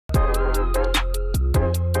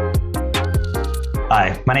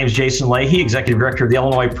Hi, my name is Jason Leahy, Executive Director of the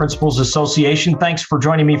Illinois Principals Association. Thanks for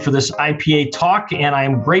joining me for this IPA Talk, and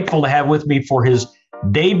I'm grateful to have with me for his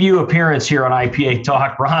debut appearance here on IPA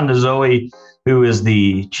Talk, Ronn Nozoe, who is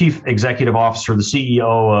the Chief Executive Officer, the CEO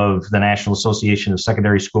of the National Association of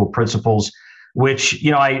Secondary School Principals, which,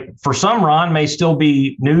 for some, Ron, may still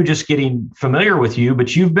be new, just getting familiar with you,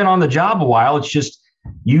 but you've been on the job a while. It's just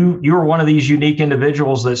you were one of these unique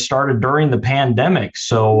individuals that started during the pandemic.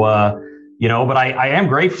 But I am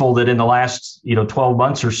grateful that in the last, 12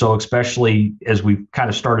 months or so, especially as we've kind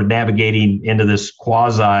of started navigating into this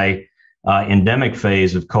quasi endemic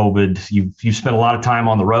phase of COVID, you've spent a lot of time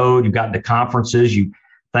on the road. You've gotten to conferences.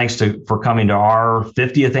 Thanks for coming to our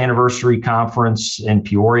 50th anniversary conference in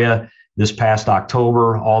Peoria this past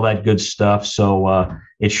October, all that good stuff. So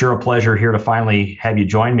it's sure a pleasure here to finally have you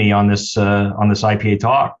join me on this IPA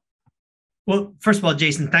Talk. Well, first of all,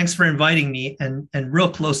 Jason, thanks for inviting me, and real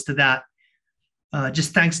close to that.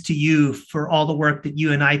 Just thanks to you for all the work that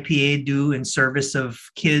you and IPA do in service of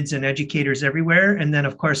kids and educators everywhere. And then,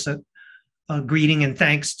 of course, a greeting and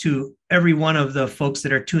thanks to every one of the folks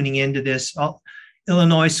that are tuning into this. All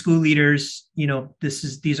Illinois school leaders,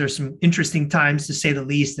 these are some interesting times, to say the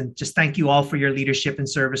least. And just thank you all for your leadership and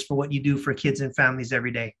service for what you do for kids and families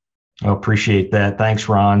every day. I appreciate that. Thanks,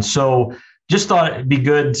 Ron. So just thought it'd be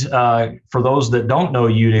good for those that don't know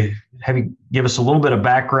you to have you give us a little bit of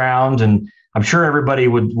background, and I'm sure everybody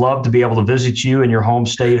would love to be able to visit you in your home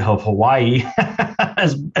state of Hawaii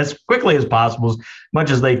as quickly as possible, as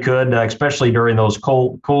much as they could, especially during those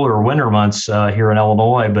cooler winter months here in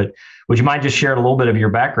Illinois. But would you mind just sharing a little bit of your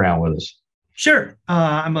background with us? Sure.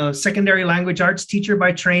 I'm a secondary language arts teacher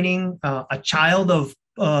by training, a child of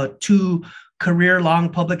two career-long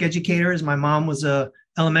public educators. My mom was a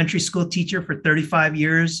elementary school teacher for 35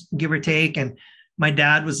 years, give or take, and my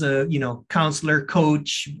dad was a, counselor,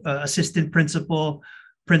 coach, assistant principal,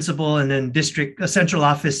 and then a central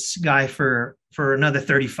office guy for another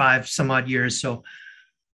 35 some odd years. So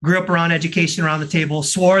grew up around education around the table,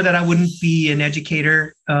 swore that I wouldn't be an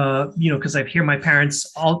educator, because I hear my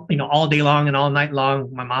parents all day long and all night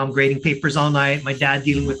long, my mom grading papers all night, my dad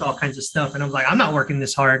dealing with all kinds of stuff. And I was like, I'm not working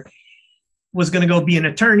this hard. Was going to go be an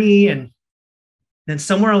attorney. And then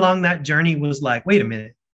somewhere along that journey was like, wait a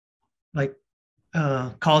minute, like,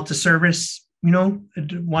 call to service, want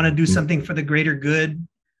to do something for the greater good.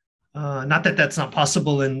 Not that that's not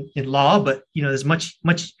possible in law, but, there's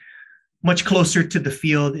much closer to the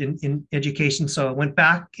field in education. So I went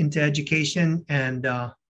back into education and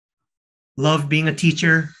loved being a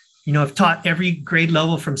teacher. I've taught every grade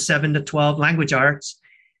level from 7 to 12 language arts,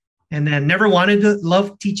 and then never wanted to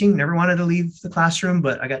love teaching, never wanted to leave the classroom,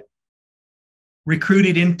 but I got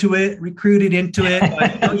recruited into it.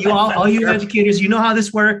 All you educators, you know how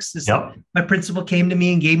this works. Yep. My principal came to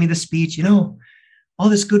me and gave me the speech, all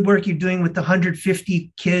this good work you're doing with the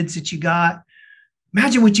 150 kids that you got.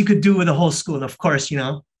 Imagine what you could do with a whole school. And of course,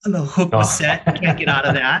 the hook was set. Can't get out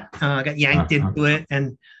of that. I got yanked into it,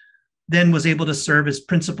 and then was able to serve as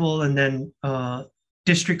principal and then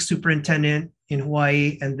district superintendent in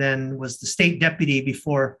Hawaii, and then was the state deputy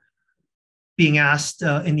before being asked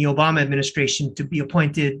in the Obama administration to be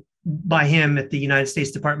appointed by him at the United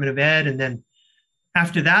States Department of Ed. And then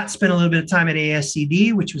after that, spent a little bit of time at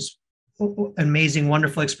ASCD, which was an amazing,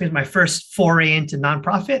 wonderful experience. My first foray into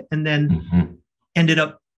nonprofit, and then ended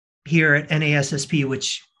up here at NASSP,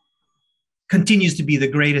 which continues to be the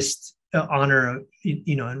greatest honor,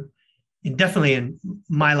 and definitely in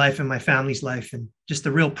my life and my family's life, and just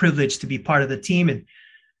a real privilege to be part of the team and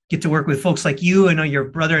get to work with folks like you and your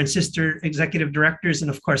brother and sister executive directors,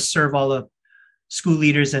 and of course, serve all the school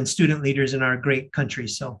leaders and student leaders in our great country.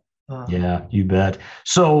 So, yeah, you bet.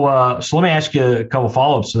 So let me ask you a couple of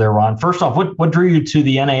follow-ups there, Ron. First off, what drew you to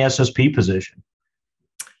the NASSP position?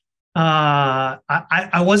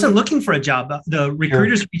 I wasn't looking for a job. The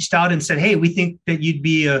recruiters reached out and said, "Hey, we think that you'd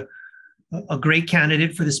be a great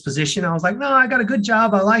candidate for this position." I was like, "No, I got a good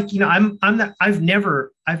job. I like, I've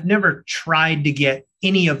never tried to get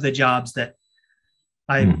any of the jobs that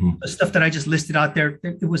the stuff that I just listed out there.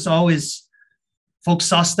 It was always folks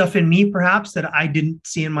saw stuff in me perhaps that I didn't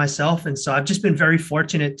see in myself. And so I've just been very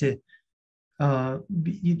fortunate to,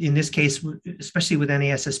 in this case, especially with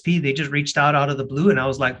NASSP, they just reached out of the blue. And I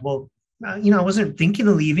was like, well, I wasn't thinking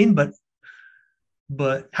of leaving,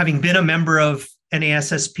 but having been a member of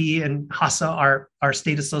NASSP and HASA, our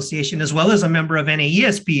state association, as well as a member of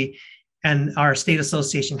NAESP and our state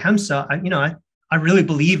association, HEMSA, I really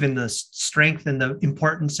believe in the strength and the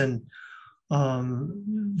importance and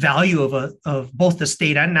value of both the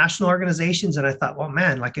state and national organizations. And I thought, well,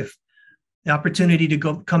 man, like if the opportunity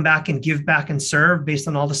to come back and give back and serve based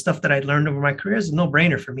on all the stuff that I'd learned over my career is a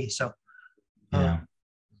no-brainer for me. So Yeah,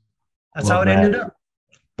 that's how it ended up.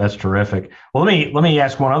 That's terrific. Well, let me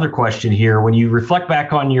ask one other question here. When you reflect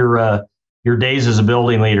back on your days as a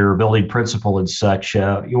building leader, or building principal, and such,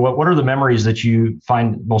 what are the memories that you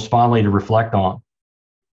find most fondly to reflect on?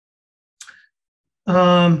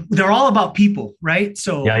 They're all about people, right?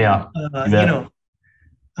 So Yeah.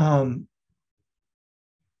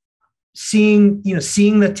 Seeing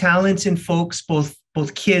the talents in folks,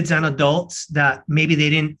 both kids and adults, that maybe they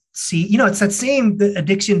didn't see. It's that same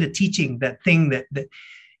addiction to teaching, that thing that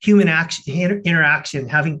human interaction,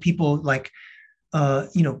 having people like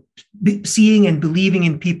seeing and believing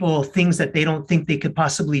in people things that they don't think they could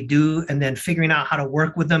possibly do, and then figuring out how to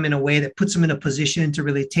work with them in a way that puts them in a position to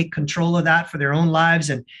really take control of that for their own lives,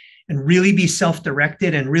 and really be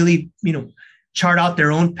self-directed, and really chart out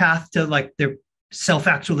their own path to like their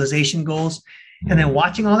self-actualization goals. And then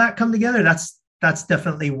watching all that come together, that's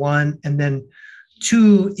definitely one. And then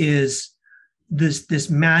two is this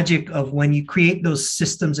magic of when you create those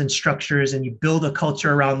systems and structures and you build a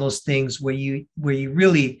culture around those things where you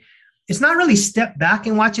really, it's not really step back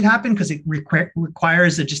and watch it happen, because it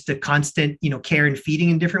requires just a constant, care and feeding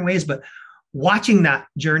in different ways. But watching that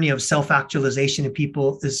journey of self-actualization in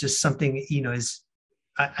people is just something,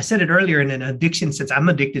 I said it earlier, in an addiction sense, I'm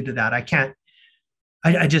addicted to that.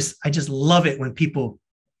 I just love it when people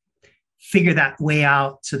figure that way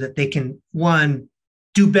out so that they can, one,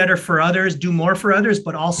 do better for others, do more for others,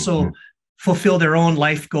 but also fulfill their own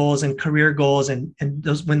life goals and career goals. And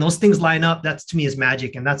when those things line up, that's, to me, is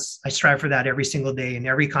magic. And I strive for that every single day in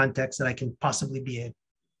every context that I can possibly be in.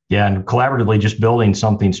 Yeah. And collaboratively just building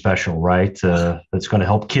something special, right? That's going to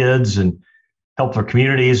help kids and help their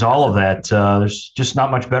communities, all of that. There's just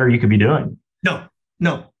not much better you could be doing.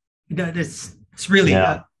 No, it's really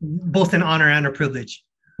both an honor and a privilege.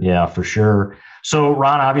 Yeah, for sure. So,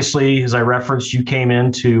 Ron, obviously, as I referenced, you came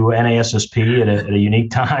into NASSP at a unique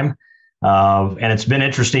time. And it's been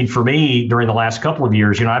interesting for me during the last couple of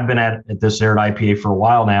years. I've been at this there at IPA for a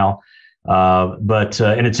while now.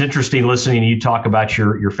 And it's interesting listening to you talk about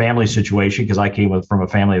your family situation, because I came from a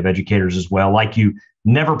family of educators as well. Like, you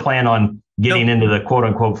never planned on getting into the quote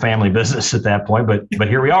unquote family business at that point, but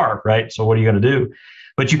here we are, right? So what are you going to do?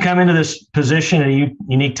 But you come into this position at a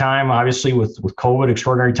unique time, obviously with COVID,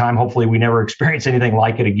 extraordinary time. Hopefully we never experience anything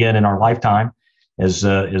like it again in our lifetime, as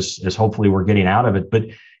hopefully we're getting out of it. But,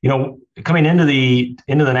 coming into the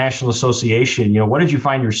National Association, what did you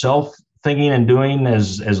find yourself thinking and doing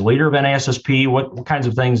as leader of NASSP? What kinds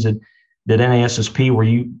of things did NASSP were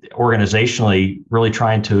you organizationally really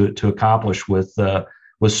trying to accomplish with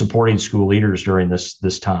supporting school leaders during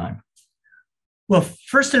this time? Well,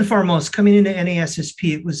 first and foremost, coming into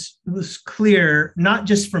NASSP, it was clear, not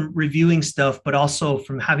just from reviewing stuff, but also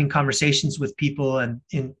from having conversations with people and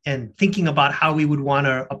thinking about how we would want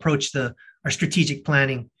to approach our strategic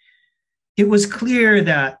planning. It was clear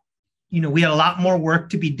that, we had a lot more work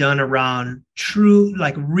to be done around true,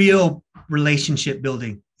 like real relationship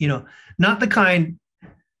building, not the kind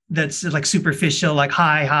that's like superficial, like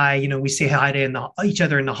hi, we say hi to each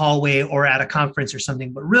other in the hallway or at a conference or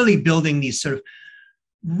something, but really building these sort of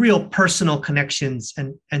real personal connections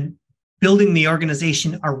and building the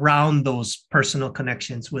organization around those personal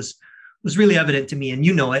connections was really evident to me. And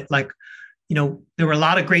it, like, there were a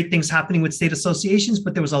lot of great things happening with state associations,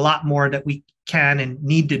 but there was a lot more that we can and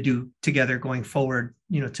need to do together going forward,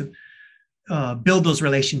 to build those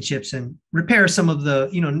relationships and repair some of the,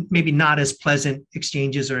 maybe not as pleasant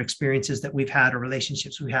exchanges or experiences that we've had or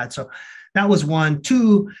relationships we've had. So that was one.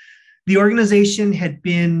 Two, the organization had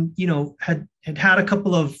been, had a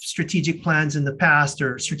couple of strategic plans in the past,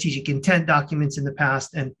 or strategic intent documents in the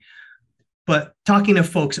past. But talking to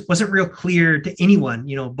folks, it wasn't real clear to anyone,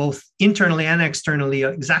 both internally and externally,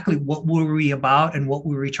 exactly what were we about and what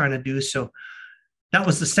were we trying to do. So that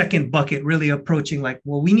was the second bucket, really approaching like,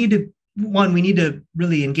 well, we need to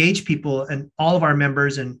really engage people and all of our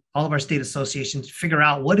members and all of our state associations, figure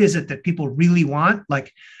out what is it that people really want.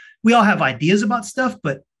 Like, we all have ideas about stuff,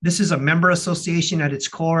 but this is a member association at its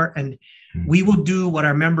core, and we will do what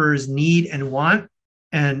our members need and want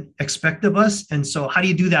and expect of us. And so how do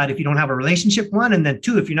you do that if you don't have a relationship, one? And then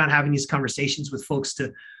two, if you're not having these conversations with folks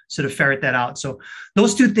to sort of ferret that out. So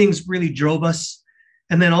those two things really drove us.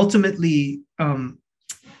 And then ultimately,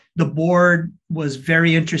 the board was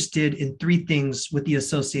very interested in three things with the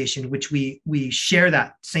association, which we share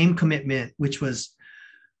that same commitment, which was,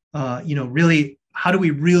 really, how do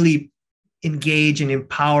we really engage and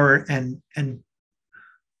empower and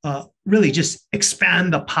really just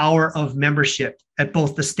expand the power of membership at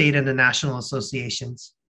both the state and the national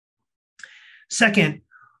associations. Second,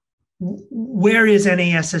 where is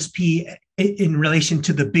NASSP in relation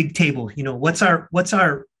to the big table? What's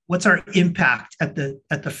our impact at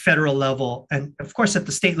the federal level, and of course at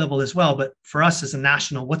the state level as well, but for us as a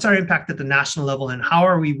national, what's our impact at the national level, and how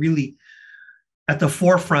are we really at the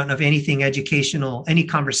forefront of anything educational, any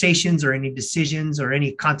conversations or any decisions or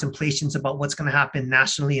any contemplations about what's going to happen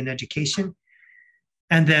nationally in education?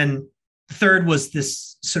 And then third was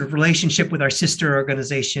this sort of relationship with our sister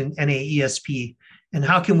organization, NAESP, and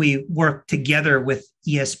how can we work together with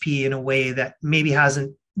ESP in a way that maybe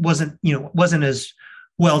wasn't as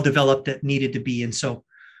well developed that needed to be. And so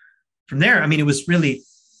from there, I mean,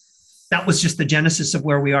 that was just the genesis of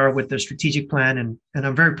where we are with the strategic plan. And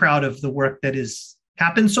I'm very proud of the work that has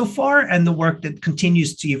happened so far and the work that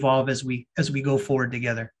continues to evolve as we go forward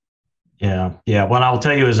together. Yeah. Yeah. Well, I'll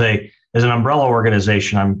tell you, as an umbrella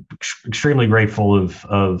organization, I'm extremely grateful of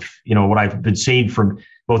what I've been seeing from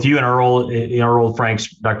both you and Earl,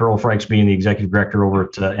 Dr. Earl Franks being the executive director over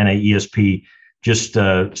at NAESP, just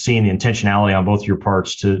seeing the intentionality on both your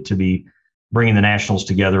parts to be bringing the nationals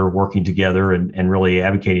together, working together, and really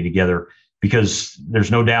advocating together, because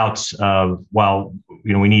there's no doubt while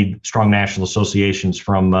we need strong national associations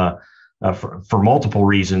for multiple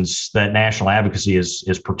reasons, that national advocacy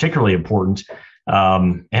is particularly important.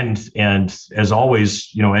 And as always,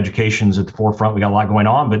 education's at the forefront. We got a lot going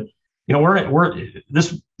on, but we're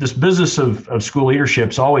this business of school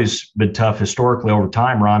leadership's always been tough historically over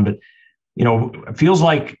time, Ron. But it feels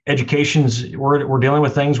like we're dealing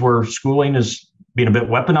with things where schooling is being a bit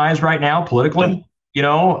weaponized right now politically.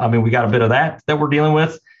 I mean, we got a bit of that we're dealing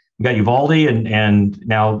with. We got Uvalde and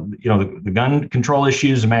now the gun control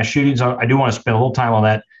issues and mass shootings. I do want to spend a little time on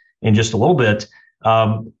that in just a little bit.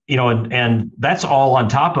 And that's all on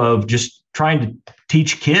top of just trying to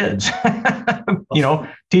teach kids,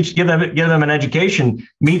 give them an education,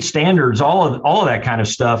 meet standards, all of that kind of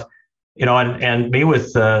stuff. And me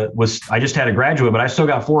with I just had a graduate, but I still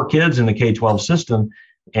got 4 kids in the K-12 system,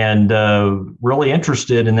 and really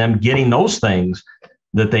interested in them getting those things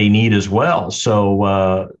that they need as well.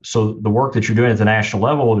 So the work that you're doing at the national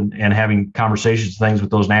level and having conversations, things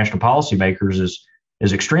with those national policymakers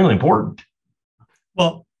is extremely important.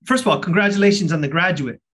 Well, first of all, congratulations on the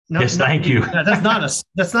graduate. Yes, thank you.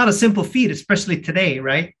 That's not a simple feat, especially today,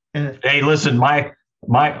 right? Hey, listen, a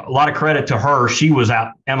lot of credit to her. She was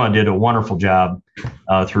out. Emma did a wonderful job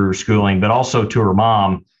through her schooling, but also to her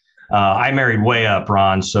mom. I married way up,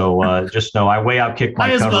 Ron. So just know I way out kicked my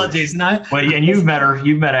coverage. Well, Jason. And you've met her.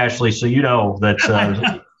 You've met Ashley, so you know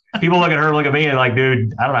that. People look at her, look at me, and like,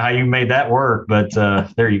 dude, I don't know how you made that work, but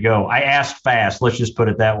there you go. I asked fast. Let's just put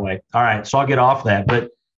it that way. All right, so I'll get off that. But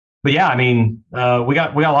yeah, I mean, we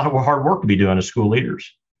got a lot of hard work to be doing as school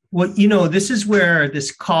leaders. Well, this is where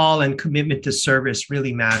this call and commitment to service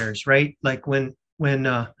really matters, right? Like when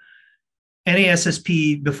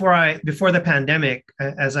NASSP before the pandemic,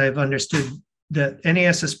 as I've understood, the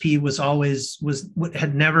NASSP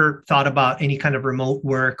had never thought about any kind of remote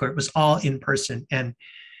work, or it was all in person. And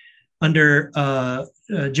under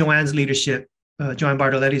Joanne's leadership, Joanne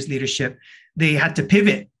Bartoletti's leadership, they had to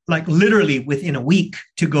pivot like literally within a week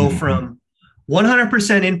to go from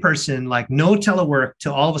 100% in person, like no telework,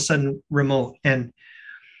 to all of a sudden remote. And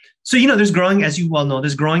so, there's as you well know,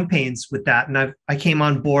 there's growing pains with that. And I came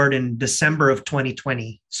on board in December of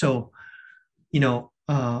 2020. So,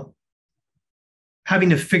 having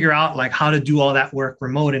to figure out like how to do all that work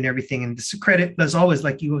remote and everything. And this credit, as always,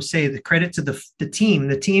 like you say, the credit to the team.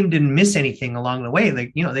 The team didn't miss anything along the way.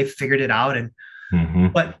 Like, they figured it out. And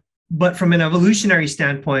but from an evolutionary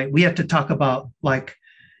standpoint, we have to talk about like,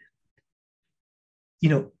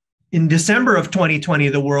 in December of 2020,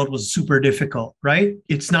 the world was super difficult, right?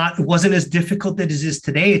 It wasn't as difficult as it is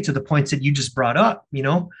today, to the points that you just brought up,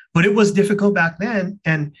 but it was difficult back then.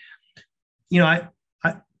 And,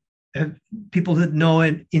 people that know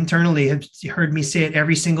it internally have heard me say it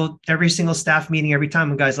every single staff meeting, every time.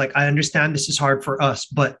 And guys, like, I understand this is hard for us,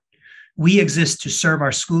 but we exist to serve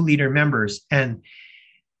our school leader members. And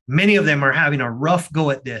many of them are having a rough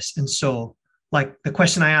go at this. And so, like, the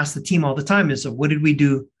question I ask the team all the time is, what did we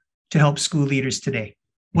do to help school leaders today?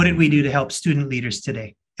 What did we do to help student leaders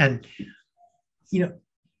today? And,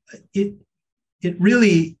 it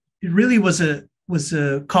really was a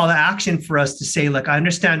call to action for us to say, like, I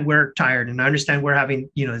understand we're tired, and I understand we're having,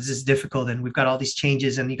 this is difficult, and we've got all these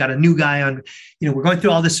changes, and you got a new guy on, we're going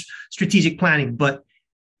through all this strategic planning, but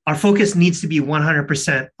our focus needs to be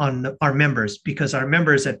 100% on our members, because our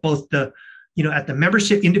members at both the, at the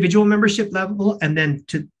membership, individual membership level, and then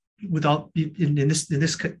in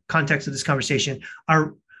this context of this conversation,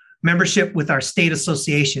 our membership with our state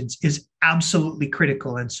associations is absolutely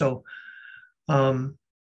critical. And so I'm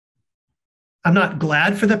not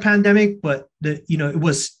glad for the pandemic, but it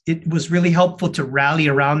was really helpful to rally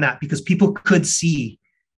around that because people could see,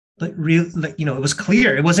 it was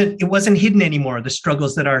clear. It wasn't hidden anymore. The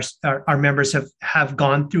struggles that our members have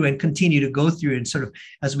gone through and continue to go through, and sort of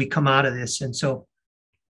as we come out of this. And so,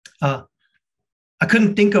 I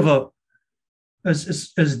couldn't think of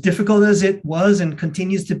as difficult as it was and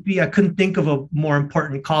continues to be, I couldn't think of a more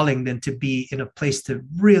important calling than to be in a place to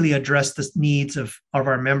really address the needs of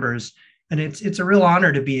our members. And it's a real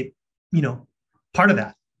honor to be, part of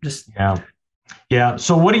that. Yeah.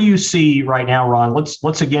 So what do you see right now, Ron?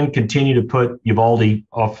 Let's again continue to put Uvalde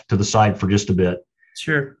off to the side for just a bit.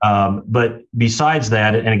 Sure. But besides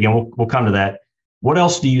that, and again, we'll come to that. What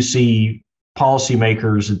else do you see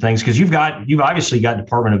policymakers and things? Because you've obviously got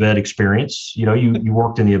Department of Ed experience. You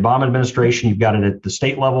worked in the Obama administration. You've got it at the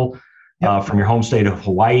state level, from your home state of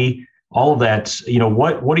Hawaii. All of that.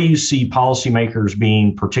 What do you see policymakers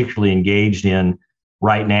being particularly engaged in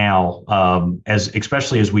right now,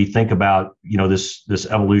 especially as we think about this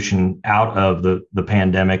evolution out of the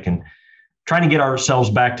pandemic and trying to get ourselves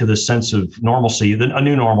back to this sense of normalcy, a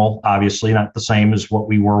new normal, obviously not the same as what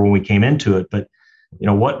we were when we came into it, but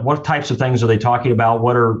what types of things are they talking about?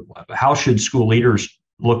 How should school leaders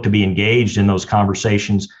look to be engaged in those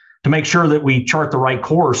conversations to make sure that we chart the right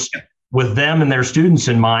course with them and their students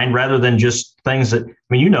in mind, rather than just things that,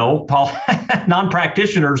 Paul,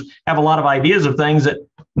 non-practitioners have a lot of ideas of things that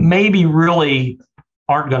maybe really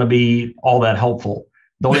aren't going to be all that helpful,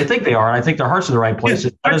 though they think they are. And I think their heart's in the right place.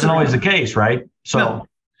 That isn't always the case, right? So, no.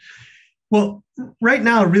 Well, right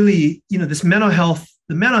now, really, this the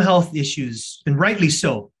mental health issues, and rightly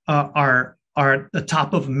so, are at the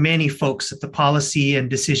top of many folks at the policy and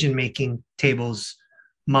decision-making tables,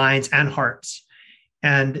 minds and hearts.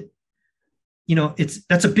 And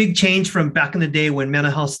that's a big change from back in the day when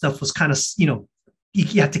mental health stuff was kind of,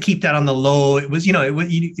 you had to keep that on the low. It was,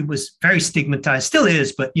 it was very stigmatized, still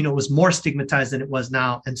is, but, it was more stigmatized than it was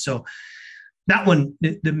now. And so that one,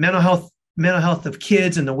 the mental health of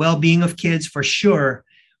kids and the well-being of kids for sure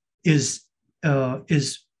is a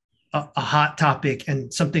hot topic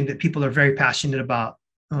and something that people are very passionate about.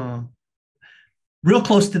 Real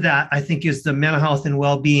close to that, I think, is the mental health and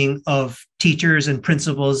well-being of teachers and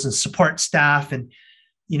principals and support staff and,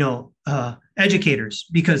 educators,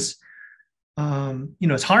 because,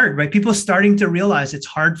 it's hard, right? People are starting to realize it's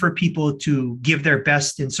hard for people to give their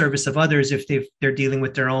best in service of others if they're dealing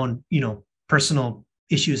with their own, personal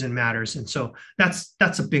issues and matters. And so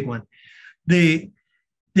that's a big one.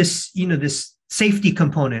 This safety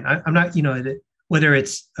component, I'm not, whether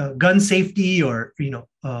it's gun safety or,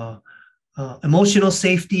 emotional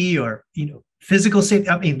safety or, physical safety.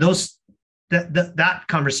 I mean, that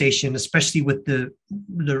conversation, especially with the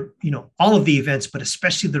all of the events, but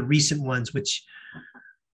especially the recent ones, which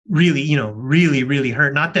really, really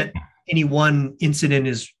hurt. Not that any one incident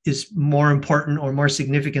is more important or more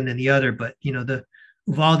significant than the other, but, the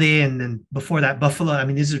Uvalde and then before that Buffalo, I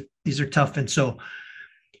mean, these are tough. And so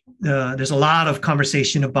there's a lot of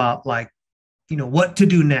conversation about what to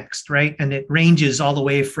do next, right? And it ranges all the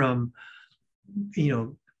way from,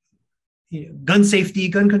 gun safety,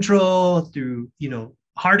 gun control, through,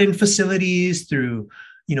 hardened facilities, through,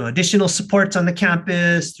 additional supports on the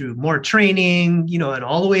campus, through more training, and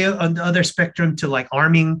all the way on the other spectrum to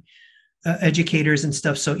arming educators and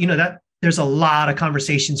stuff. So, that there's a lot of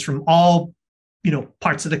conversations from all,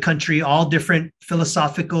 parts of the country, all different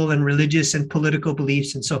philosophical and religious and political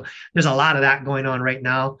beliefs. And so there's a lot of that going on right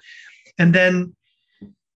now. And then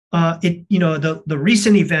the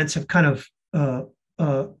recent events have kind of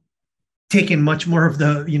taken much more of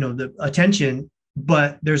the attention,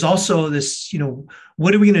 but there's also this,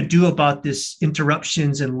 what are we going to do about this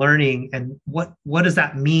interruptions in learning, and what does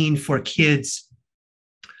that mean for kids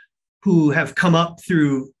who have come up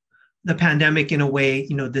through the pandemic in a way,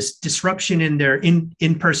 this disruption in their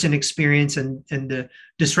in-person experience and the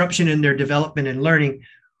disruption in their development and learning.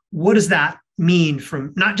 What does that mean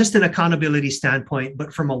from not just an accountability standpoint,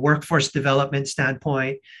 but from a workforce development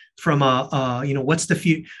standpoint, from what's the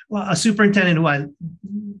future? Well, a superintendent who I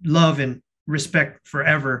love and respect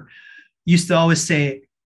forever used to always say,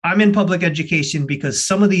 I'm in public education because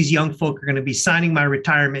some of these young folk are going to be signing my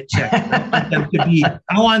retirement check. I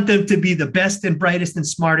want them to be the best and brightest and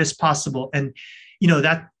smartest possible. And,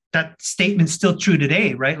 that statement's still true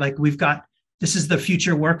today, right? This is the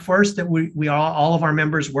future workforce that we all of our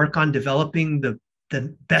members work on developing the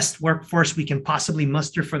best workforce we can possibly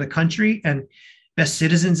muster for the country, and best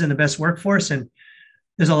citizens in the best workforce. And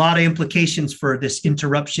there's a lot of implications for this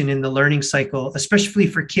interruption in the learning cycle, especially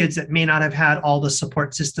for kids that may not have had all the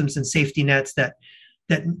support systems and safety nets that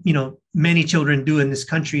that, many children do in this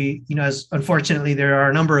country, as unfortunately there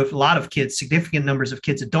are a lot of kids, significant numbers of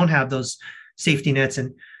kids that don't have those safety nets.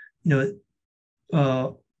 And,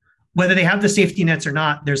 whether they have the safety nets or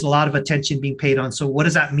not, there's a lot of attention being paid on. So what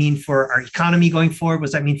does that mean for our economy going forward? What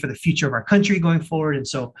does that mean for the future of our country going forward? And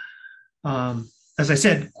so, as I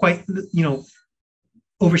said, quite,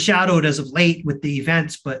 overshadowed as of late with the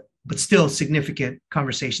events, but still significant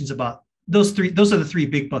conversations about those three. Those are the three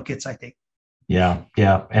big buckets, I think. Yeah.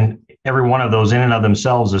 Yeah. And every one of those in and of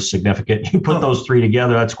themselves is significant. You put those three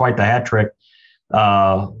together, that's quite the hat trick.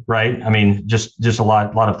 Right. I mean, just a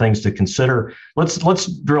lot of things to consider. Let's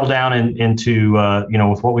drill down into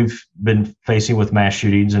with what we've been facing with mass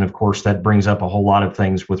shootings. And of course, that brings up a whole lot of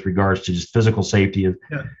things with regards to just physical safety of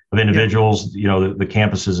individuals, the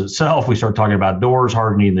campuses itself. We start talking about doors,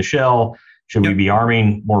 hardening the shell. Should we be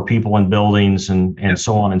arming more people in buildings and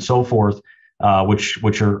so on and so forth,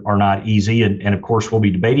 which are not easy. And of course, we'll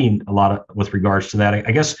be debating a lot with regards to that.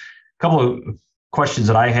 I guess a couple of questions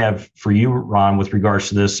that I have for you, Ron, with regards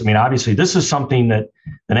to this. I mean, obviously, this is something that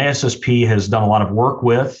the NASSP has done a lot of work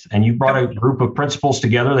with, and you brought a group of principals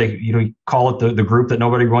together. They, you call it the group that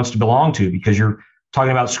nobody wants to belong to, because you're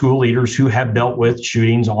talking about school leaders who have dealt with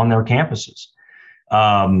shootings on their campuses.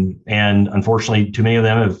 And unfortunately, too many of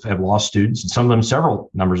them have lost students, and some of them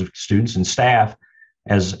several numbers of students and staff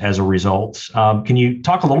as a result. Can you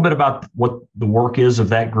talk a little bit about what the work is of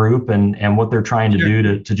that group and what they're trying to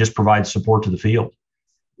do to just provide support to the field?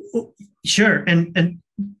 Sure. And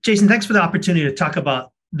Jason, thanks for the opportunity to talk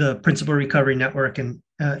about the Principal Recovery Network. And,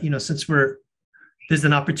 since there's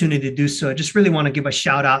an opportunity to do so, I just really want to give a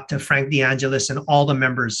shout out to Frank DeAngelis and all the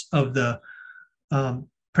members of the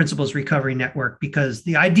Principals Recovery Network, because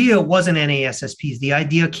the idea wasn't NASSP's. The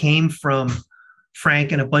idea came from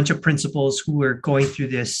Frank and a bunch of principals who were going through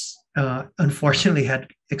this, unfortunately had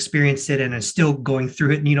experienced it and are still going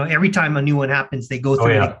through it. And, every time a new one happens, they go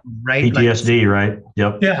through it, right? PTSD, right?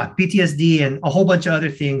 Yep. Yeah, PTSD and a whole bunch of other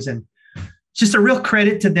things. And just a real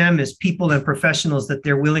credit to them as people and professionals that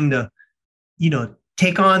they're willing to,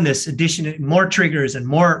 take on this more triggers and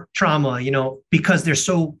more trauma, because they're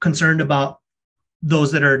so concerned about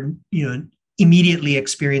those that are, immediately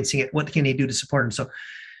experiencing it. What can they do to support them? So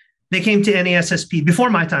they came to NASSP before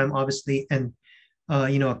my time, obviously, and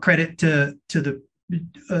a credit to the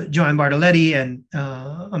Joanne Bartoletti and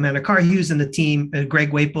Amanda Carhughes and the team,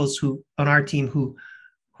 Greg Waples, who on our team,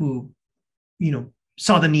 who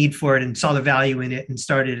saw the need for it and saw the value in it and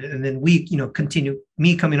started it. And then we, continued.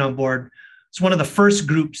 Me coming on board, it's one of the first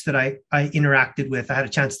groups that I interacted with. I had a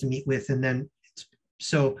chance to meet with, and then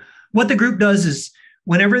so what the group does is,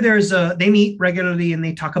 whenever they meet regularly and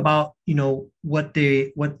they talk about, what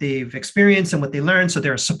they've experienced and what they learned. So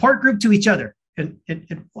they're a support group to each other in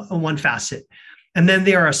one facet. And then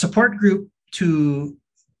they are a support group to,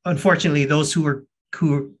 unfortunately, those who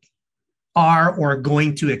are or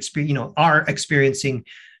going to experience, are experiencing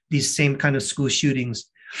these same kind of school shootings.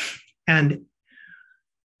 And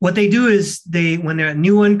what they do is when a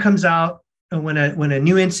new one comes out, when a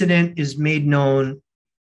new incident is made known,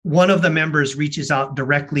 one of the members reaches out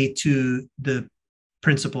directly to the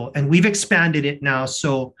principal, and we've expanded it now.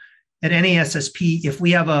 So at NASSP, if we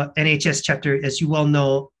have a NHS chapter, as you well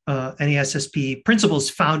know, NASSP principals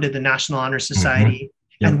founded the National Honor Society,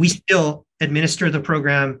 and we still administer the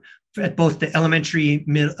program at both the elementary,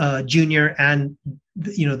 junior, and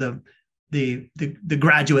the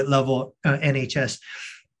graduate level NHS.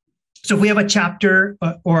 So if we have a chapter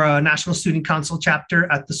or a National Student Council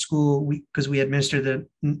chapter at the school, because we administer the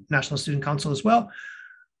National Student Council as well,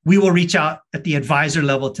 we will reach out at the advisor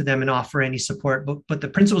level to them and offer any support. But the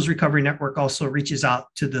Principals Recovery Network also reaches out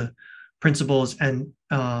to the principals and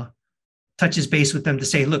touches base with them to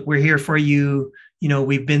say, look, we're here for you.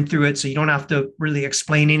 We've been through it, so you don't have to really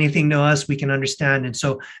explain anything to us. We can understand. And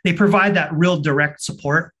so they provide that real direct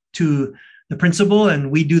support to the principal,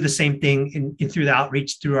 and we do the same thing in through the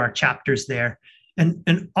outreach through our chapters there.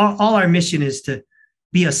 And all our mission is to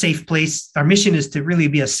be a safe place. Our mission is to really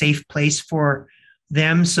be a safe place for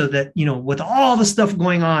them, so that, with all the stuff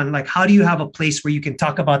going on, like, how do you have a place where you can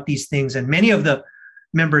talk about these things? And many of the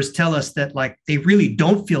members tell us that, like, they really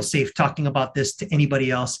don't feel safe talking about this to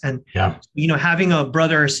anybody else. And, having a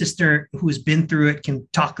brother or sister who's been through it can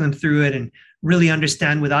talk them through it and really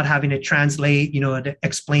understand without having to translate, to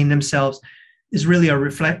explain themselves, is really a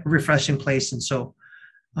refreshing place. And so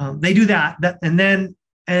they do that. And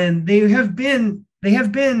they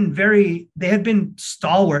have been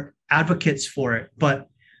stalwart advocates for it. But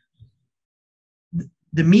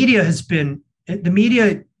the media has been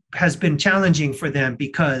challenging for them,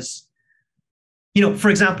 because For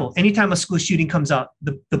example, anytime a school shooting comes out,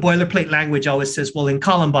 the boilerplate language always says, well, in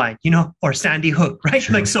Columbine, or Sandy Hook, right?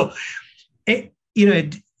 Sure. Like, so it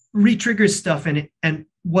re-triggers stuff, and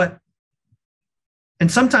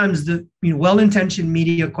sometimes the well-intentioned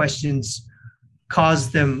media questions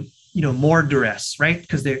cause them more duress, right?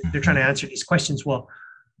 Because they're trying to answer these questions. Well,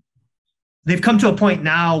 they've come to a point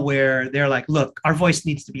now where they're like, look, our voice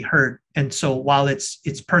needs to be heard. And so while it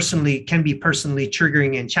can be personally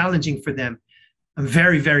triggering and challenging for them, I'm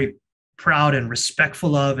very, very proud and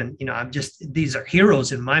respectful of, and these are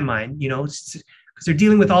heroes in my mind, because they're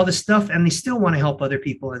dealing with all this stuff and they still want to help other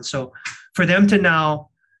people. And so for them to now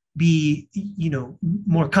be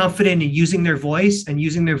more confident in using their voice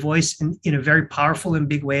in a very powerful and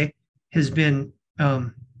big way has been a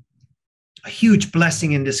huge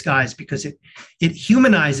blessing in disguise, because it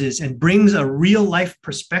humanizes and brings a real life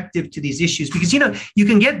perspective to these issues. Because you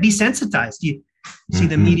can get desensitized. You see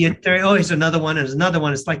the media, here's another one, and there's another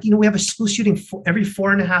one. It's like, we have a school shooting every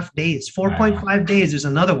 4.5 days, 4.5 days. There's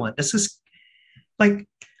another one. This is like,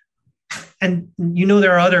 and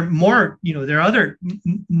there are other more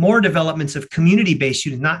developments of community-based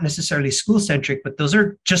shootings, not necessarily school-centric, but those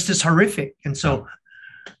are just as horrific. And so,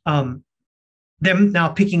 them now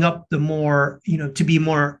picking up the more, to be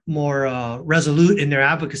more resolute in their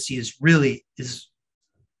advocacy is.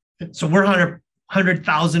 So we're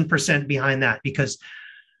 100,000% behind that, because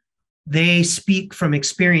they speak from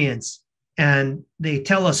experience and they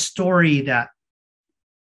tell a story that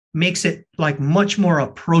makes it like much more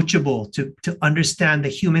approachable to understand the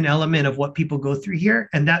human element of what people go through here.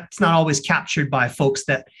 And that's not always captured by folks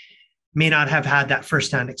that may not have had that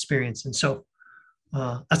firsthand experience. And so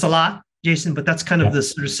that's a lot, Jason, but that's kind of the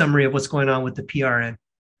sort of summary of what's going on with the PRN.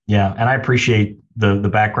 Yeah. And I appreciate the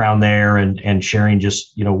background there and sharing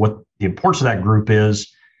just, what the importance of that group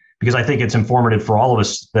is, because I think it's informative for all of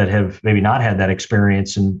us that have maybe not had that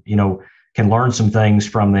experience, and, can learn some things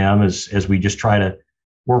from them as we just try to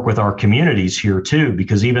work with our communities here too.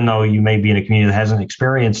 Because even though you may be in a community that hasn't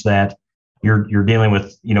experienced that, you're dealing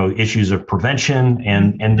with, issues of prevention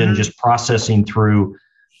and then just processing through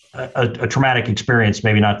a traumatic experience,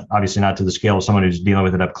 maybe obviously not to the scale of someone who's dealing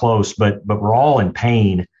with it up close, but we're all in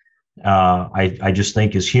pain. I just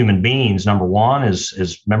think as human beings, number one,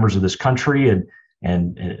 as members of this country,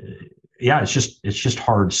 and it's just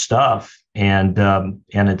hard stuff. And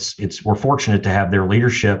we're fortunate to have their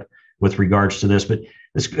leadership with regards to this. But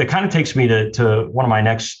it kind of takes me to one of my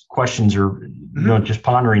next questions, or just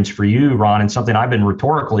ponderings for you, Ron, and something I've been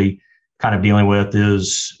rhetorically kind of dealing with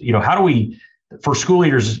is, how do we, for school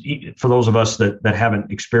leaders, for those of us that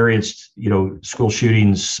haven't experienced, school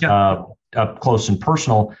shootings up close and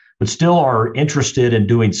personal, but still are interested in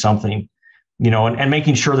doing something, and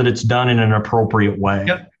making sure that it's done in an appropriate way,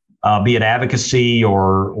 be it advocacy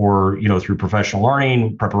or through professional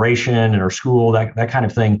learning, preparation in our school, that kind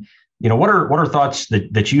of thing. What are thoughts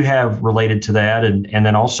that you have related to that, and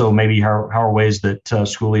then also maybe how are ways that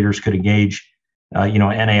school leaders could engage,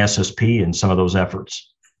 NASSP in some of those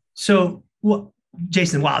efforts? So, well,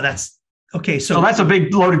 Jason, wow, that's okay. So that's a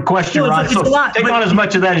big loaded question, Ron. It's a lot, take on as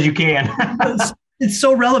much of that as you can. It's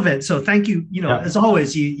so relevant. So thank you. As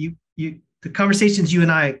always, the conversations you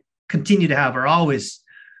and I continue to have are always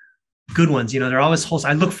good ones. They're always wholesome.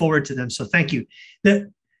 I look forward to them. So thank you. A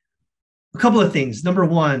couple of things. Number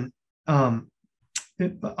one,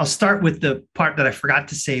 I'll start with the part that I forgot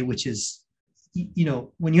to say, which is,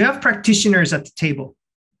 when you have practitioners at the table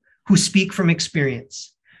who speak from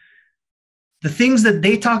experience, the things that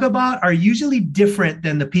they talk about are usually different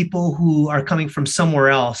than the people who are coming from somewhere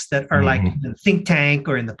else that are like in the think tank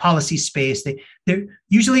or in the policy space. They're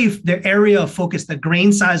usually, their area of focus, the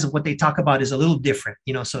grain size of what they talk about is a little different,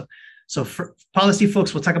 So for policy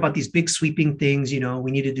folks, we'll talk about these big sweeping things,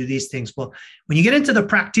 we need to do these things. Well, when you get into the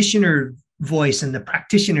practitioner voice and the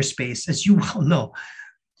practitioner space, as you well know,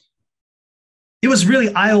 it was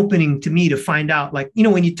really eye-opening to me to find out, like,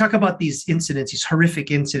 when you talk about these incidents, these horrific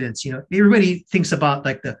incidents, everybody thinks about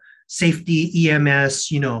like the safety, EMS,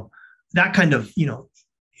 that kind of,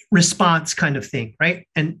 response kind of thing, right?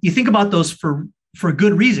 And you think about those for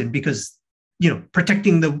good reason, because,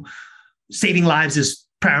 saving lives is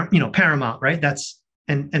paramount, right?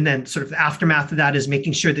 And then sort of the aftermath of that is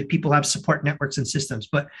making sure that people have support networks and systems.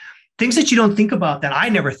 But things that you don't think about, that I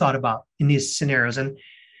never thought about in these scenarios. And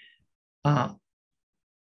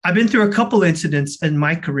I've been through a couple incidents in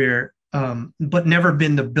my career, but never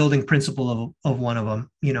been the building principle of one of them,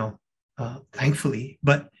 thankfully.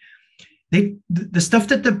 But the stuff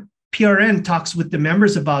that the PRN talks with the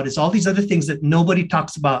members about is all these other things that nobody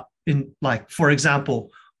talks about. In, like, for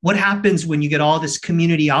example, what happens when you get all this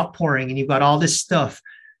community outpouring and you've got all this stuff,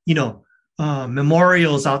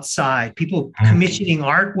 memorials outside, people commissioning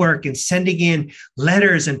artwork and sending in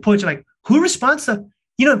letters and poetry. Like, who responds to,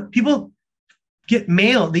 people get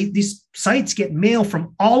mail. These sites get mail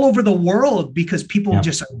from all over the world because people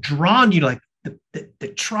just are drawn to, like the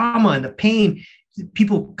trauma and the pain.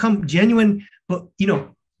 People come genuine, but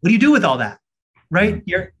what do you do with all that? Right?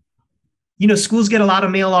 Schools get a lot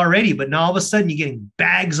of mail already, but now all of a sudden you're getting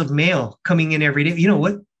bags of mail coming in every day. You know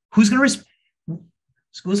what? Who's going to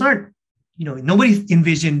schools aren't, nobody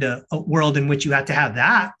envisioned a world in which you had to have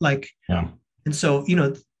that. And so,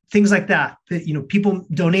 things like that, people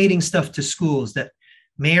donating stuff to schools that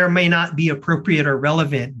may or may not be appropriate or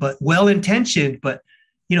relevant, but well-intentioned, but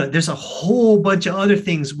there's a whole bunch of other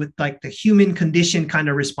things with like the human condition kind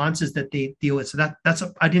of responses that they deal with.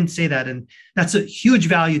 So I didn't say that. And that's a huge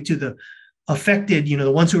value to the affected,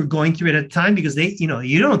 the ones who are going through it at the time, because they,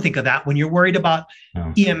 you don't think of that when you're worried about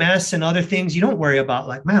EMS and other things. You don't worry about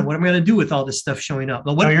like, man, what am I going to do with all this stuff showing up?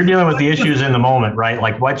 But you're dealing with the issues in the moment, right?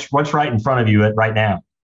 Like what's right in front of you right now?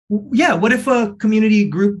 Yeah. What if a community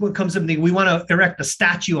group comes up and we want to erect a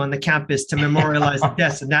statue on the campus to memorialize the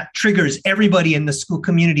deaths, and that triggers everybody in the school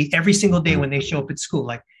community every single day when they show up at school?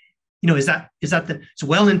 Like, is that it's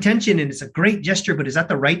well-intentioned and it's a great gesture, but is that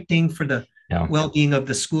the right thing for the well-being of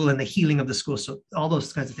the school and the healing of the school? So all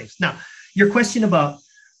those kinds of things. Now, your question about,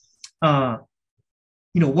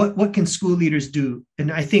 what can school leaders do?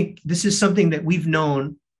 And I think this is something that we've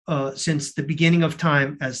known since the beginning of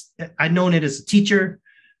time. As I've known it as a teacher,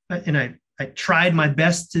 and I tried my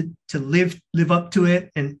best to live up to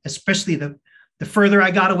it. And especially the further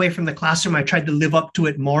I got away from the classroom, I tried to live up to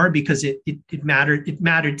it more because it mattered.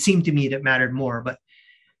 It seemed to me that mattered more. But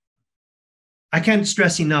I can't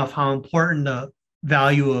stress enough how important the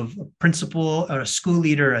value of a principal or a school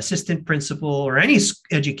leader, assistant principal, or any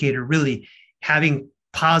educator really having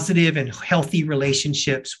positive and healthy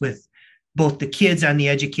relationships with both the kids and the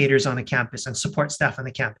educators on the campus and support staff on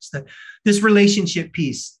the campus. This relationship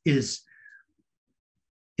piece it's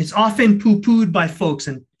often poo-pooed by folks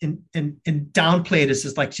and downplayed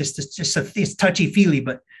as like it's touchy-feely,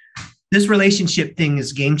 but this relationship thing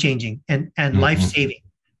is game-changing and life-saving.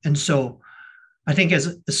 And so I think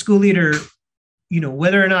as a school leader,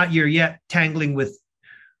 whether or not you're yet tangling with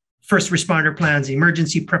first responder plans,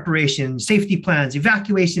 emergency preparation, safety plans,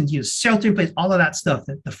 evacuations, shelter in place, all of that stuff,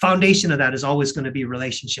 the foundation of that is always going to be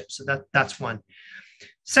relationships. So that's one.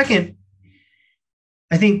 Second,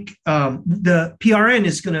 I think the PRN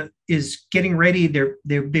is getting ready.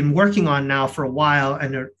 They've been working on now for a while,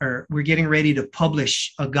 and we're getting ready to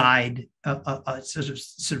publish a guide, a sort of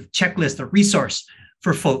checklist, a resource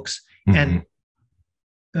for folks. And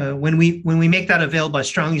when we make that available, I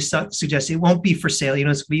strongly suggest it won't be for sale.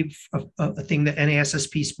 It's going to be a thing that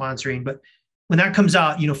NASSP is sponsoring. But when that comes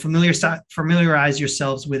out, familiarize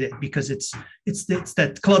yourselves with it, because it's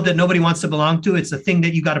that club that nobody wants to belong to. It's the thing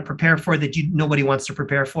that you got to prepare for that nobody wants to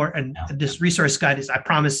prepare for. And this resource guide is, I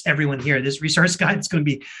promise everyone here, this resource guide is going to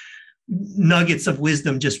be nuggets of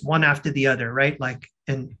wisdom, just one after the other, right?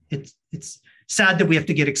 And it's sad that we have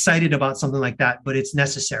to get excited about something like that, but it's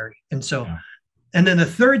necessary. And so. Yeah. And then the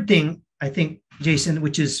third thing, I think, Jason,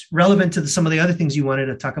 which is relevant to some of the other things you wanted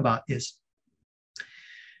to talk about is,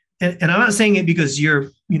 and I'm not saying it because you're,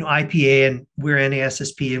 IPA and we're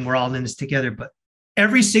NASSP and we're all in this together, but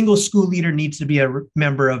every single school leader needs to be a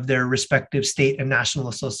member of their respective state and national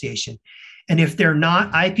association. And if they're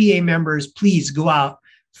not IPA members, please go out,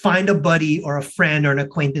 find a buddy or a friend or an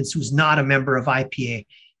acquaintance who's not a member of IPA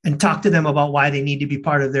and talk to them about why they need to be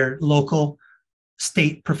part of their local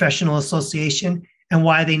state professional association and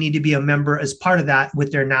why they need to be a member as part of that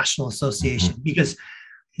with their national association. Because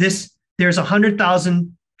there's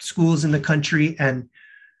 100,000 schools in the country, and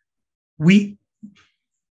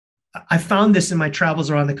I found this in my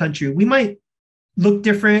travels around the country. We might look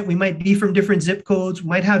different. We might be from different zip codes. We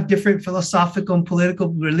might have different philosophical and political,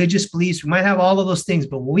 religious beliefs. We might have all of those things.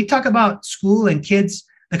 But when we talk about school and kids,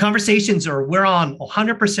 the conversations we're on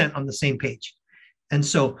 100% on the same page. And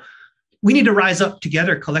so we need to rise up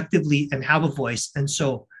together collectively and have a voice. And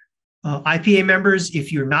so IPA members,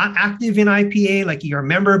 if you're not active in IPA, like you're a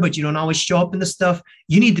member, but you don't always show up in the stuff,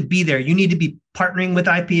 you need to be there. You need to be partnering with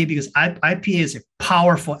IPA, because IPA is a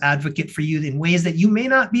powerful advocate for you in ways that you may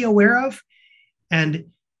not be aware of. And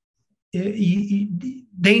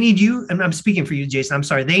they need you. And I'm speaking for you, Jason. I'm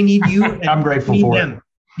sorry. They need you. And I'm grateful for them.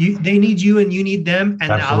 They need you and you need them.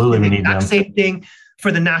 And absolutely, we need them. Same thing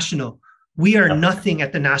for the national. We are nothing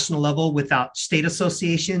at the national level without state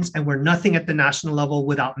associations, and we're nothing at the national level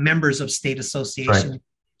without members of state associations. Right.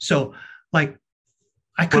 So,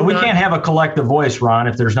 we can't have a collective voice, Ron,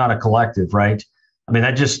 if there's not a collective, right? I mean,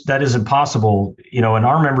 that is impossible. And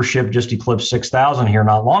our membership just eclipsed 6,000 here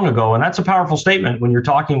not long ago. And that's a powerful statement when you're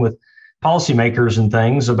talking with policymakers and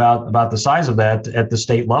things about the size of that at the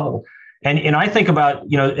state level. And I think about,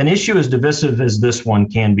 an issue as divisive as this one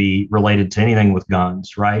can be related to anything with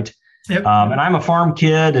guns, right? Yep. And I'm a farm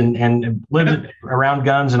kid and lived around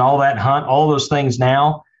guns and all that, hunt, all those things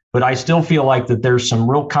now. But I still feel like that there's some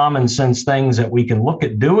real common sense things that we can look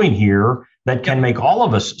at doing here that can make all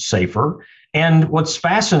of us safer. And what's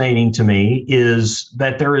fascinating to me is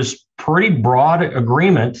that there is pretty broad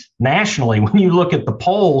agreement nationally. When you look at the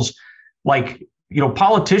polls, like,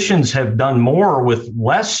 politicians have done more with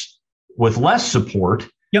less support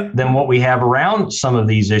than what we have around some of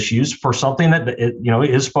these issues for something that,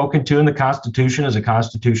 is spoken to in the Constitution as a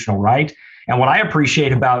constitutional right. And what I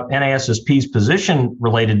appreciate about NASSP's position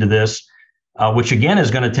related to this, which again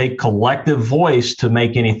is going to take collective voice to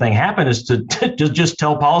make anything happen, is to just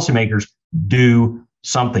tell policymakers, do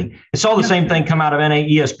something. It's all the same thing come out of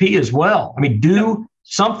NAESP as well. I mean, do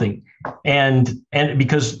something. And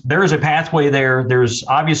because there is a pathway there, there's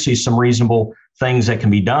obviously some reasonable things that can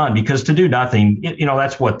be done, because to do nothing,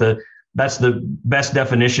 that's the best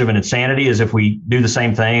definition of an insanity, is if we do the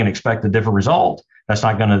same thing and expect a different result. That's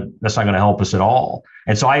not going to help us at all.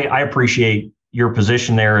 And so I appreciate your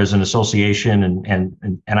position there as an association,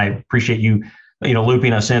 and I appreciate you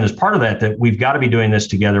looping us in as part of that we've got to be doing this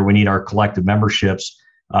together. We need our collective memberships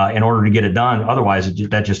in order to get it done. Otherwise,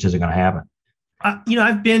 that just isn't going to happen.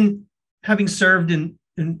 I've been, having served in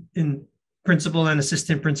principal and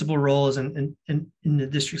assistant principal roles and in the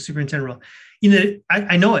district superintendent role,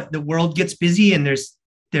 I know it. The world gets busy, and there's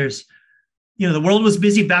the world was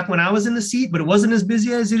busy back when I was in the seat, but it wasn't as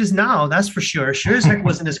busy as it is now. That's for sure. Sure as heck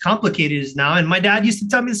wasn't as complicated as now. And my dad used to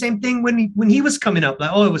tell me the same thing when he was coming up.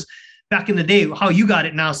 Like, it was back in the day. How you got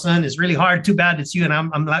it now, son, is really hard. Too bad it's you. And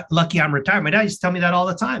I'm lucky I'm retired. My dad used to tell me that all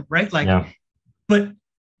the time, right? But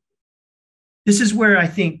this is where I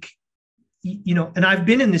think, and I've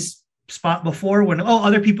been in this spot before when,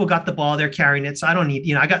 other people got the ball, they're carrying it. So I don't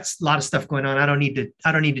need, I got a lot of stuff going on. I don't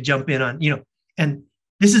need to jump in on, and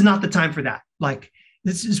this is not the time for that. Like,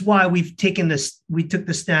 this is why we took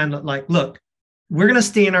the stand, like, look, we're going to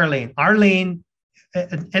stay in our lane. Our lane,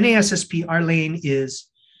 NASSP, our lane is,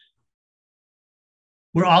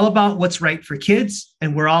 we're all about what's right for kids,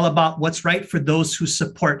 and we're all about what's right for those who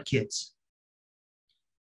support kids.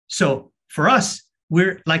 So for us,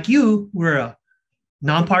 we're like we're a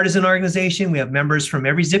nonpartisan organization. We have members from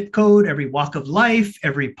every zip code, every walk of life,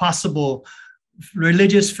 every possible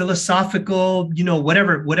religious, philosophical,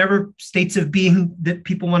 whatever states of being that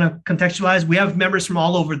people want to contextualize. We have members from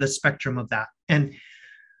all over the spectrum of that. And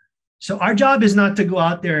so our job is not to go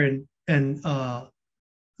out there and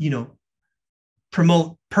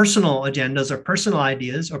promote personal agendas or personal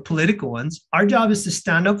ideas or political ones. Our job is to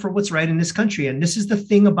stand up for what's right in this country. And this is the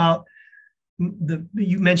thing about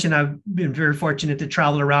you mentioned, I've been very fortunate to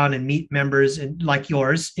travel around and meet members like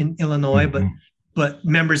yours in Illinois, but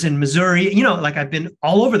members in Missouri, like I've been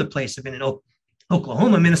all over the place. I've been in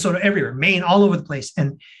Oklahoma, Minnesota, everywhere, Maine, all over the place.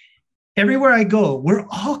 And everywhere I go, we're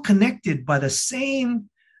all connected by the same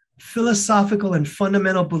philosophical and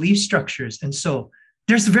fundamental belief structures. And so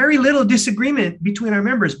there's very little disagreement between our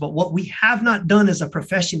members, but what we have not done as a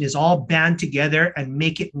profession is all band together and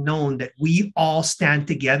make it known that we all stand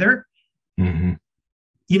together,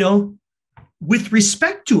 with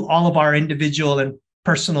respect to all of our individual and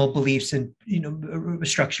personal beliefs and,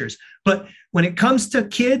 structures. But when it comes to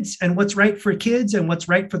kids and what's right for kids and what's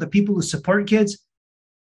right for the people who support kids,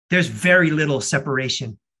 there's very little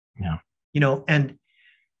separation. And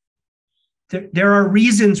there are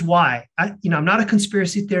reasons why, I'm not a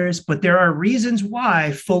conspiracy theorist, but there are reasons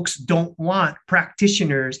why folks don't want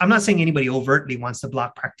practitioners. I'm not saying anybody overtly wants to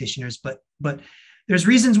block practitioners, but there's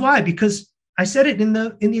reasons why, because I said it in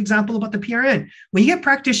the example about the PRN. When you get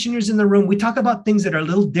practitioners in the room, we talk about things that are a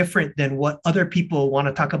little different than what other people want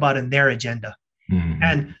to talk about in their agenda.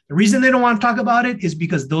 And the reason they don't want to talk about it is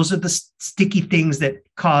because those are the sticky things that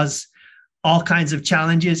cause all kinds of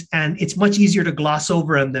challenges. And it's much easier to gloss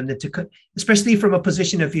over them than to, especially from a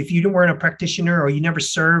position of, if you weren't a practitioner or you never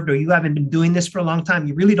served or you haven't been doing this for a long time,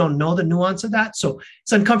 you really don't know the nuance of that. So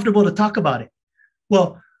it's uncomfortable to talk about it.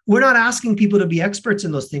 Well, we're not asking people to be experts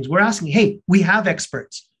in those things. We're asking, hey, we have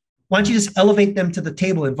experts. Why don't you just elevate them to the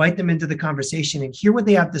table, invite them into the conversation and hear what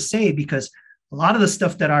they have to say? Because a lot of the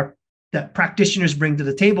stuff that practitioners bring to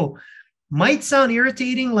the table might sound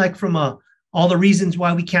irritating, like from all the reasons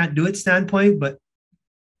why we can't do it standpoint. But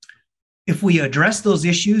if we address those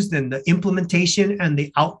issues, then the implementation and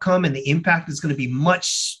the outcome and the impact is going to be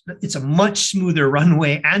it's a much smoother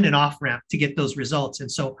runway and an off-ramp to get those results.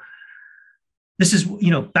 And so this is,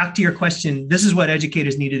 back to your question, this is what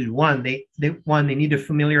educators need to do. One, they need to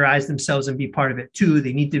familiarize themselves and be part of it. Two,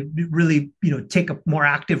 they need to really, take a more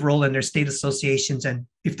active role in their state associations. And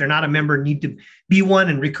if they're not a member, need to be one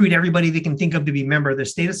and recruit everybody they can think of to be a member of their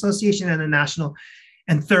state association and the national.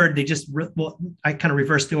 And third, I kind of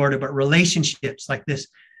reversed the order, but relationships like this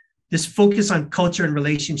focus on culture and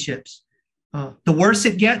relationships. The worse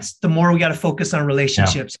it gets, the more we got to focus on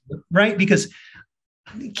relationships, right? Because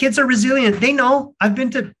kids are resilient. They know. I've been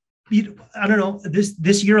to, I don't know,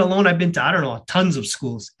 this year alone, I've been to, I don't know, tons of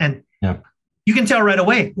schools. And you can tell right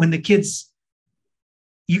away when the kids,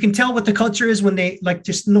 you can tell what the culture is when they, like,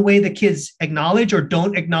 just in the way the kids acknowledge or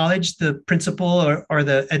don't acknowledge the principal or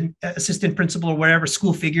the assistant principal or whatever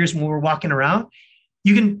school figures when we're walking around.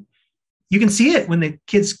 You can see it when the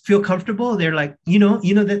kids feel comfortable. They're like,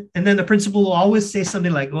 that, and then the principal will always say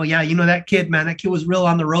something like, "Oh yeah, that kid, man, that kid was real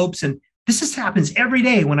on the ropes." And this just happens every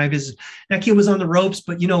day when I visit. That kid was on the ropes,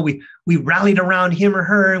 but we rallied around him or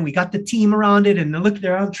her, and we got the team around it, and look,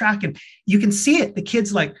 they're on track, and you can see it. The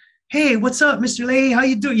kid's like, "Hey, what's up, Mr. Leahy? How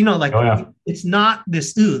you doing?" It's not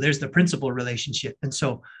this. There's the principal relationship, and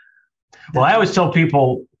so. Well, I always tell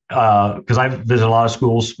people because I visit a lot of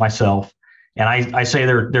schools myself. And I say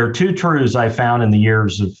there are two truths I found in the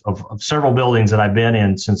years of several buildings that I've been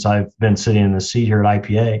in since I've been sitting in the seat here at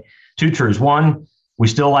IPA. Two truths. One, we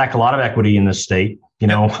still lack a lot of equity in this state.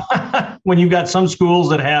 When you've got some schools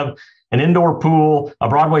that have an indoor pool, a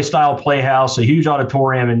Broadway style playhouse, a huge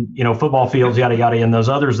auditorium, and football fields, yada yada, and those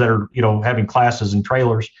others that are having classes in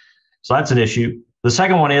trailers. So that's an issue. The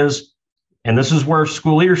second one is, and this is where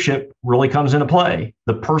school leadership really comes into play.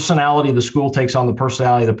 The personality of the school takes on the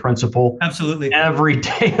personality of the principal. Absolutely. Every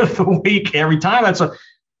day of the week, every time.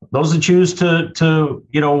 Those that choose to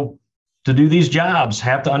do these jobs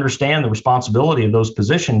have to understand the responsibility of those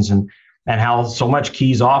positions and how so much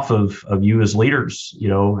keys off of you as leaders.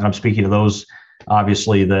 And I'm speaking to those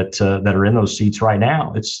obviously that are in those seats right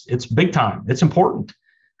now. It's big time. It's important.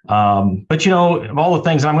 But of all the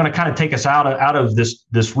things, and I'm going to kind of take us out of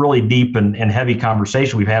this really deep and heavy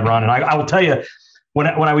conversation we've had, Ron. And I will tell you,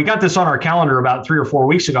 when we got this on our calendar about 3 or 4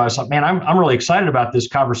 weeks ago, I was like, man, I'm really excited about this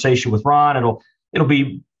conversation with Ron. It'll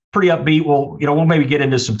be pretty upbeat. We'll maybe get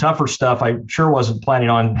into some tougher stuff. I sure wasn't planning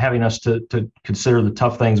on having us to consider the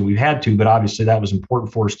tough things that we've had to, but obviously that was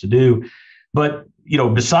important for us to do. But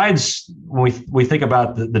besides when we think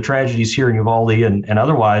about the tragedies here in Uvalde and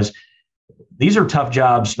otherwise. These are tough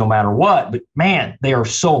jobs no matter what, but man, they are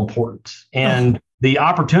so important. And the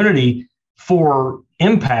opportunity for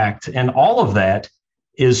impact and all of that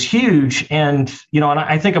is huge. And, and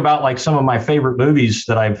I think about like some of my favorite movies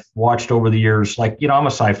that I've watched over the years. Like, I'm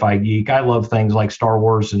a sci-fi geek. I love things like Star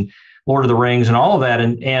Wars and Lord of the Rings and all of that.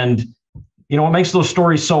 And what makes those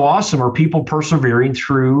stories so awesome are people persevering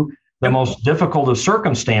through the most difficult of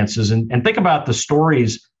circumstances. And think about the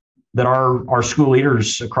stories that our school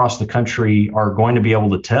leaders across the country are going to be able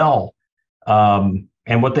to tell, and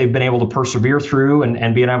what they've been able to persevere through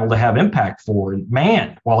and being able to have impact for. And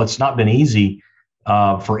man, while it's not been easy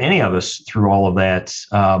for any of us through all of that,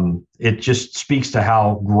 it just speaks to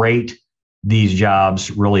how great these jobs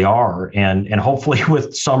really are. And hopefully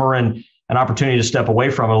with summer and an opportunity to step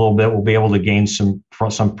away from it a little bit, we'll be able to gain some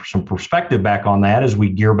perspective back on that as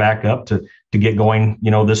we gear back up to get going,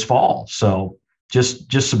 this fall. So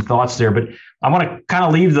just some thoughts there, but I want to kind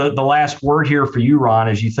of leave the last word here for you, Ron,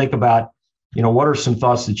 as you think about, what are some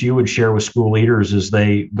thoughts that you would share with school leaders as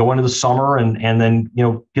they go into the summer and then,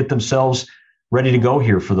 get themselves ready to go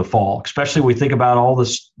here for the fall, especially when we think about all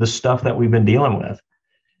this stuff that we've been dealing with.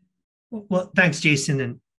 Well, thanks, Jason.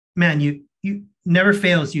 And man, you never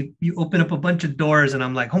fails. You open up a bunch of doors and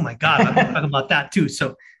I'm like, oh my God, I'm talking about that too.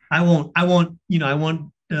 So I won't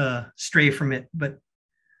stray from it, but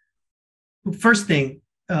first thing,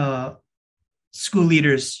 school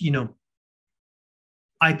leaders,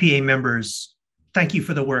 IPA members, thank you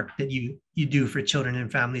for the work that you do for children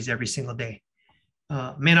and families every single day.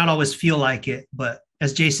 May not always feel like it, but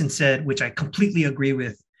as Jason said, which I completely agree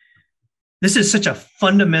with, this is such a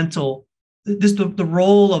fundamental, the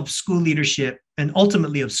role of school leadership and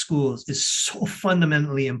ultimately of schools is so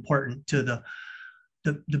fundamentally important to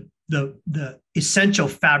the essential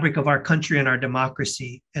fabric of our country and our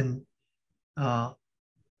democracy. And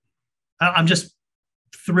I'm just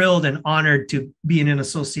thrilled and honored to be in an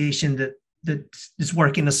association that is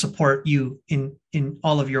working to support you in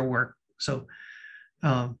all of your work. So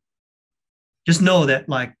just know that,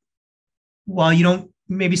 like, while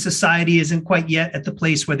maybe society isn't quite yet at the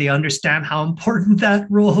place where they understand how important that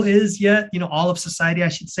role is yet, all of society, I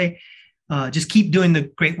should say, just keep doing the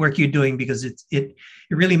great work you're doing, because it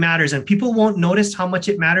really matters, and people won't notice how much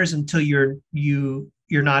it matters until you're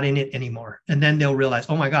not in it anymore, and then they'll realize,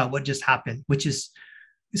 oh my God, what just happened? Which is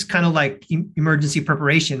kind of like emergency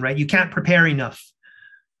preparation, right? You can't prepare enough,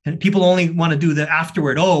 and people only want to do the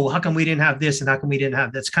afterward. Oh, how come we didn't have this, and how come we didn't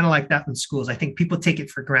have that? It's kind of like that in schools. I think people take it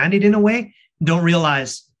for granted in a way, don't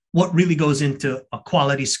realize what really goes into a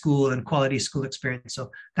quality school and quality school experience.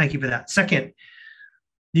 So thank you for that. Second,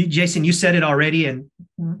 Jason, you said it already, and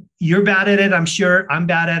you're bad at it. I'm sure I'm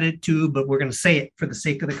bad at it too, but we're going to say it for the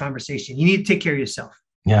sake of the conversation. You need to take care of yourself.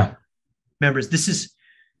 Yeah. Members, this is,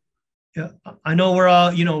 I know we're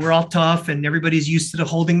all tough, and everybody's used to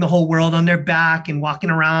holding the whole world on their back and walking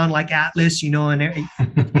around like Atlas,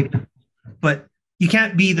 but you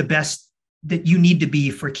can't be the best that you need to be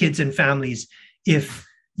for kids and families if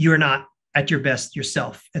you're not at your best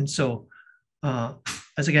yourself. And so,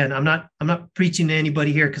 as again, I'm not preaching to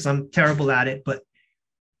anybody here because I'm terrible at it, but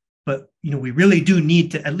we really do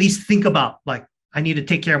need to at least think about, like, I need to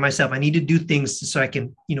take care of myself. I need to do things so I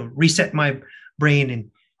can, reset my brain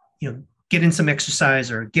and, get in some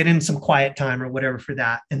exercise or get in some quiet time or whatever for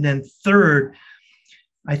that. And then third,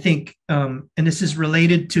 I think, and this is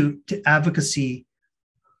related to advocacy,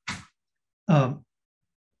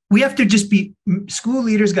 we have to school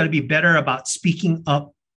leaders got to be better about speaking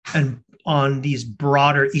up and on these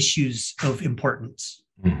broader issues of importance.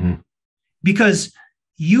 Mm-hmm. Because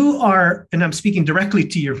you are, and I'm speaking directly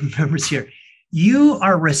to your members here, you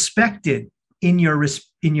are respected in your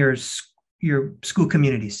school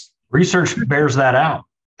communities. Research bears that out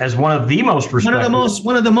as one of the most respected,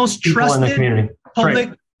 one of the most trusted in the community.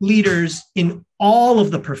 Public leaders in all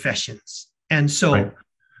of the professions. And so, right.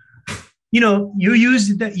 Your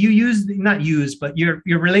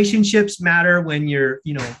relationships matter when you're,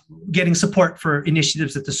 getting support for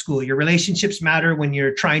initiatives at the school. Your relationships matter when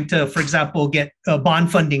you're trying to, for example, get bond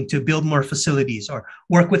funding to build more facilities or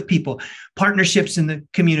work with people, partnerships in the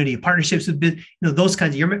community, partnerships with, those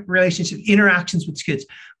kinds of your relationships, interactions with kids.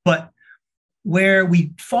 But where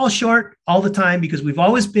we fall short all the time, because we've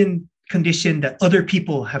always been conditioned that other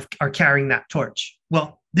people are carrying that torch.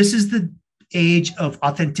 Well, this is the age of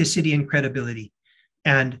authenticity and credibility.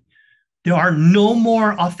 And there are no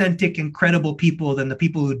more authentic and credible people than the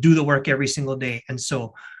people who do the work every single day. And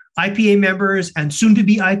so IPA members and soon to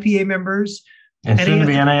be IPA members and soon to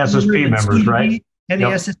be NASSP members, right?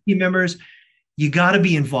 NASSP members, you got to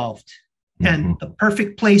be involved. Mm-hmm. And the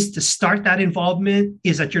perfect place to start that involvement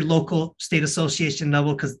is at your local state association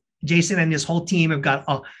level, because Jason and his whole team have got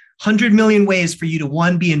 100 million ways for you to,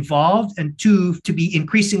 one, be involved, and two, to be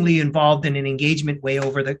increasingly involved in an engagement way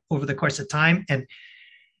over the course of time. And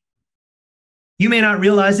you may not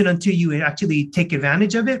realize it until you actually take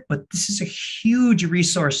advantage of it, but this is a huge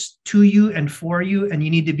resource to you and for you, and you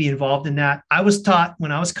need to be involved in that. I was taught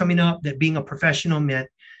when I was coming up that being a professional meant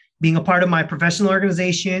being a part of my professional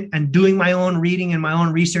organization and doing my own reading and my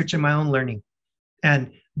own research and my own learning.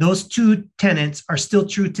 And those two tenets are still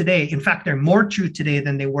true today. In fact, they're more true today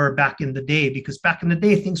than they were back in the day, because back in the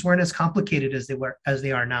day, things weren't as complicated as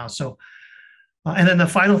they are now. So, and then the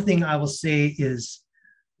final thing I will say is,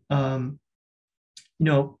 when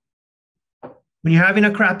you're having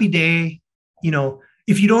a crappy day,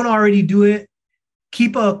 if you don't already do it,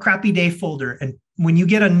 keep a crappy day folder. And when you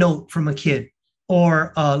get a note from a kid,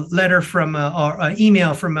 or a letter or an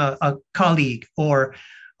email from a colleague, or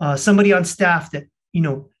somebody on staff that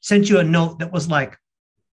sent you a note that was like,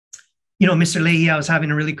 Mr. Leahy, I was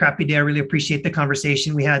having a really crappy day. I really appreciate the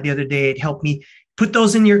conversation we had the other day. It helped me. Put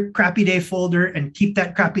those in your crappy day folder and keep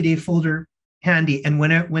that crappy day folder handy. And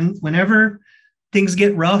whenever things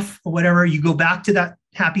get rough or whatever, you go back to that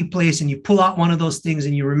happy place and you pull out one of those things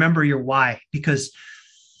and you remember your why, because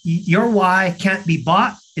your why can't be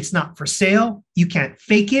bought. It's not for sale. You can't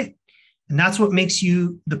fake it. And that's what makes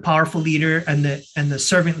you the powerful leader and the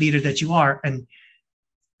servant leader that you are. And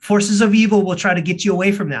forces of evil will try to get you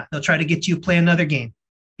away from that. They'll try to get you to play another game,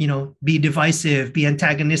 be divisive, be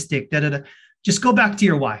antagonistic, Just go back to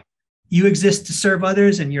your why. You exist to serve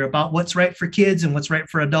others, and you're about what's right for kids and what's right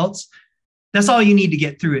for adults. That's all you need to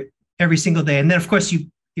get through it every single day. And then, of course,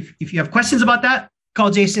 if you have questions about that, call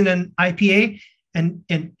Jason and IPA. And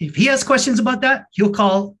if he has questions about that, he'll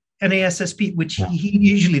call NASSP, which he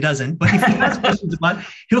usually doesn't. But if he has questions about it,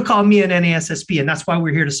 he'll call me and NASSP. And that's why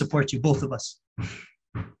we're here to support you, both of us.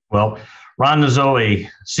 Well, Ronn Nozoe,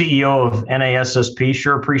 CEO of NASSP,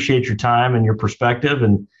 sure appreciate your time and your perspective,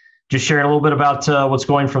 and just sharing a little bit about what's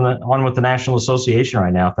going on with the National Association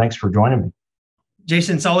right now. Thanks for joining me.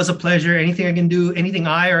 Jason, it's always a pleasure. Anything I can do, anything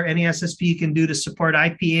I or NASSP can do to support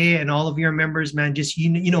IPA and all of your members, man, just you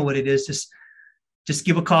know what it is. Just just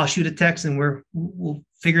give a call, shoot a text, and we'll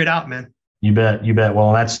figure it out, man. You bet. You bet.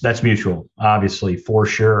 Well, that's mutual, obviously, for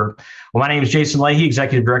sure. Well, my name is Jason Leahy,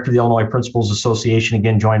 Executive Director of the Illinois Principals Association,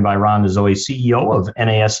 again, joined by Ronn Nozoe, CEO of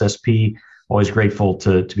NASSP. Always grateful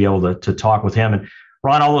to be able to talk with him. And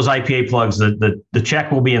Ron, all those IPA plugs, the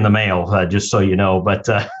check will be in the mail, just so you know. But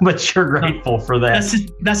you're grateful for that.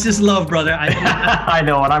 That's just love, brother. I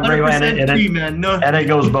know, and I'm grateful. And it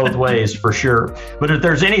goes both ways for sure. But if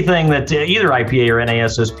there's anything that either IPA or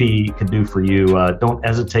NASSP can do for you, don't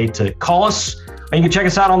hesitate to call us. And you can check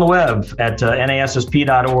us out on the web at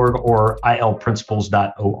nassp.org or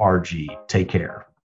ilprincipals.org. Take care.